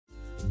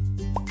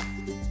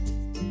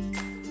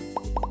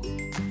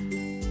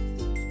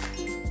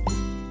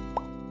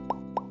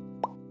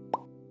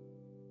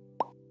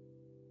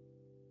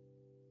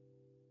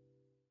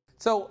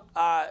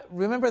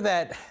Remember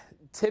that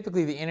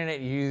typically the internet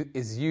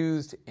is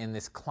used in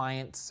this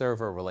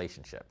client-server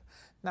relationship.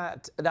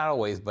 Not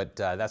always, but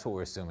that's what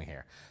we're assuming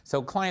here.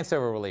 So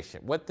client-server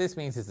relationship. What this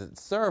means is that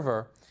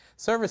server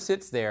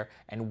sits there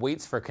and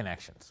waits for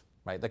connections,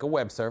 right? Like a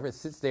web server, it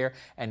sits there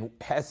and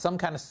has some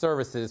kind of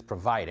service that it's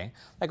providing.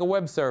 Like a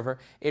web server,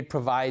 it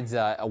provides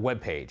a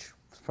web page,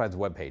 provides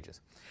web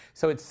pages.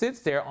 So it sits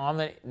there on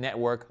the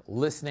network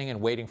listening and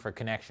waiting for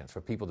connections,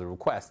 for people to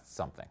request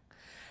something.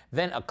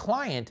 Then a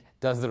client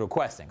does the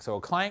requesting. So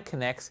a client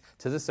connects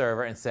to the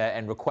server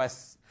and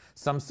requests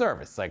some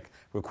service, like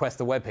request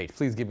the web page,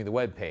 please give me the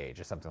web page,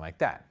 or something like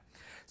that.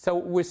 So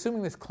we're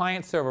assuming this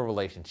client-server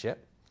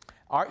relationship.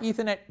 Our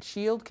Ethernet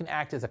shield can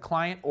act as a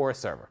client or a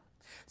server.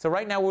 So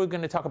right now we're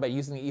going to talk about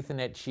using the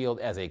Ethernet shield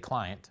as a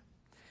client.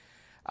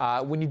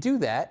 When you do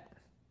that,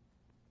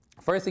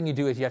 first thing you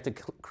do is you have to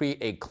create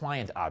a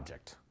client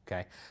object.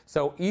 Okay,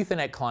 so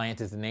Ethernet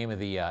client is the name of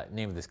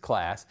this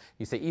class.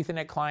 You say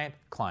Ethernet client,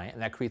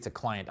 and that creates a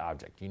client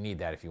object. You need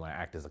that if you want to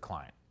act as a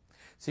client.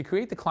 So you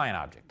create the client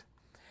object.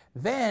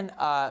 Then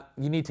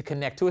you need to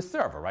connect to a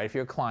server, right? If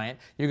you're a client,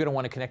 you're going to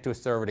want to connect to a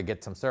server to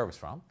get some service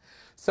from.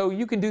 So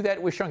you can do that.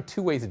 We're showing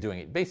two ways of doing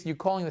it. Basically, you're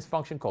calling this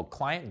function called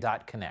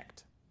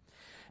client.connect.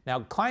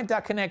 Now,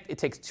 client.connect, it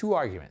takes two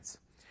arguments.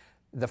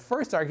 The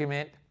first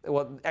argument,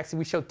 well, actually,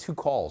 we show two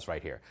calls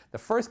right here. The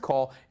first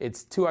call,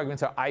 its two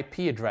arguments are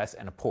IP address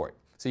and a port.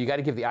 So you got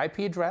to give the IP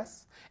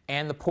address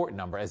and the port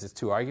number as its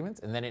two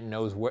arguments, and then it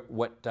knows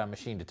what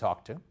machine to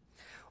talk to.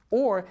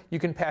 Or you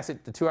can pass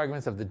it the two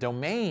arguments of the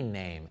domain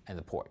name and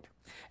the port.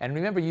 And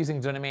remember, using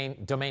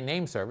domain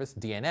name service,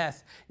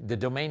 DNS, the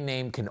domain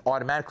name can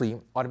automatically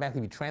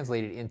be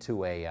translated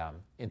into an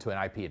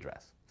IP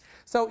address.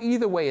 So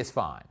either way is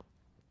fine.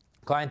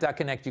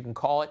 Client.connect, you can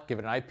call it, give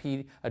it an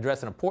IP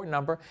address and a port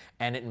number,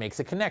 and it makes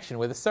a connection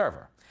with a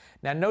server.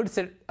 Now notice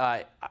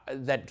that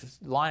that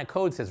line of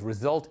code says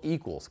result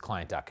equals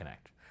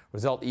client.connect.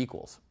 Result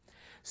equals.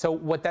 So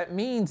what that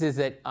means is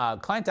that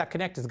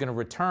client.connect is going to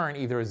return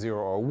either a 0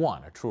 or a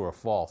 1, a true or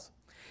false.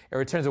 It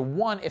returns a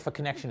 1 if a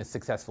connection is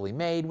successfully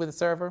made with a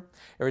server.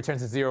 It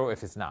returns a 0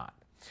 if it's not.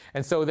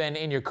 And so then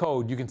in your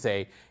code, you can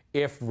say,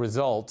 if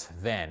result,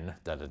 then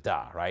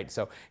da-da-da, right?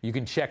 So you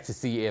can check to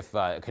see if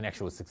a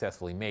connection was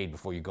successfully made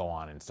before you go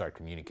on and start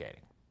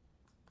communicating.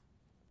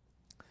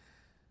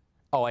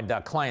 Oh, and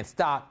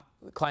client.stop,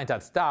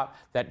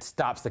 that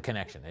stops the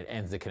connection. It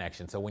ends the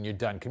connection. So when you're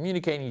done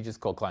communicating, you just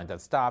call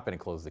client.stop and it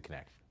closes the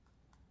connection.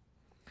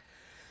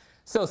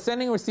 So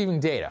sending and receiving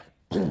data.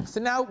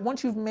 So now,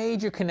 once you've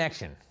made your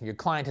connection, your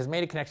client has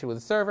made a connection with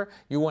the server,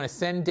 you want to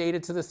send data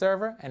to the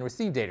server and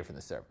receive data from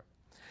the server.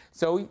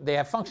 So they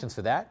have functions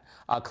for that.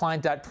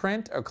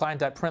 Client.print or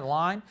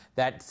client.println,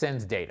 that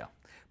sends data.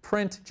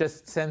 Print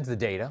just sends the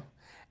data,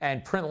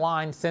 and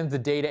println sends the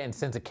data and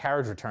sends a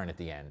carriage return at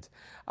the end.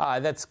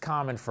 That's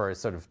common for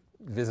sort of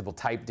visible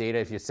type data.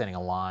 If you're sending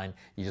a line,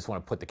 you just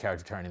want to put the carriage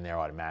return in there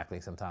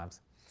automatically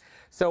sometimes.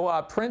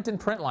 So print and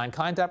println,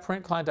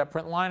 client.print,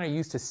 client.println are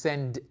used to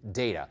send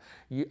data.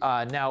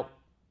 Now,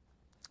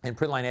 and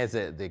println has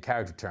the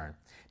carriage return.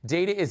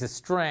 Data is a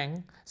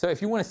string, so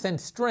if you want to send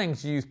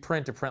strings, you use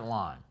print or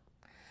println.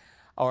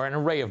 Or an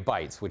array of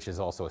bytes, which is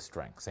also a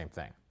string, same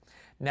thing.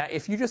 Now,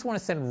 if you just want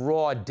to send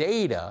raw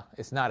data,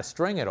 it's not a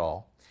string at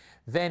all,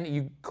 then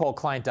you call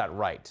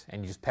client.write,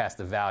 and you just pass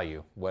the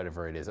value,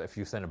 whatever it is. If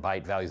you send a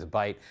byte, value's a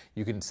byte,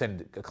 you can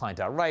send a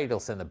client.write, it'll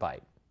send the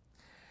byte.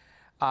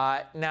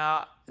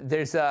 Now,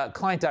 there's a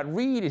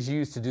client.read is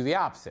used to do the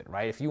opposite,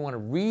 right? If you want to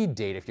read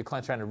data, if your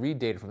client's trying to read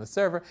data from the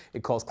server,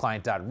 it calls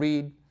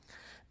client.read,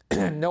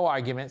 no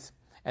arguments,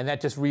 and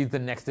that just reads the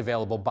next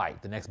available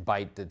byte, the next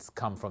byte that's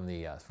come from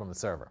the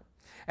server.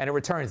 And it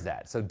returns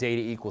that. So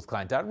data equals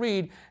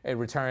client.read,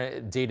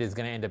 data is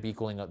going to end up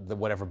equaling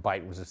whatever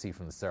byte was received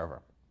from the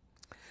server.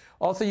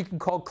 Also, you can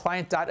call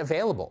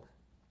client.available.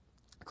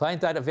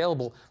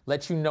 Client.available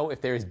lets you know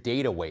if there is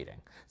data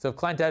waiting. So if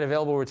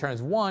client.available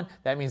returns 1,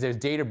 that means there's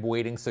data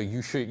waiting, so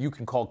you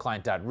can call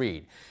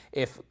client.read.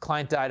 If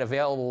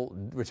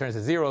client.available returns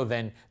a 0,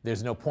 then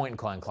there's no point in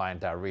calling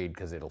client.read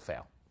because it'll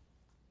fail.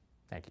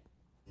 Thank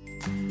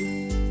you.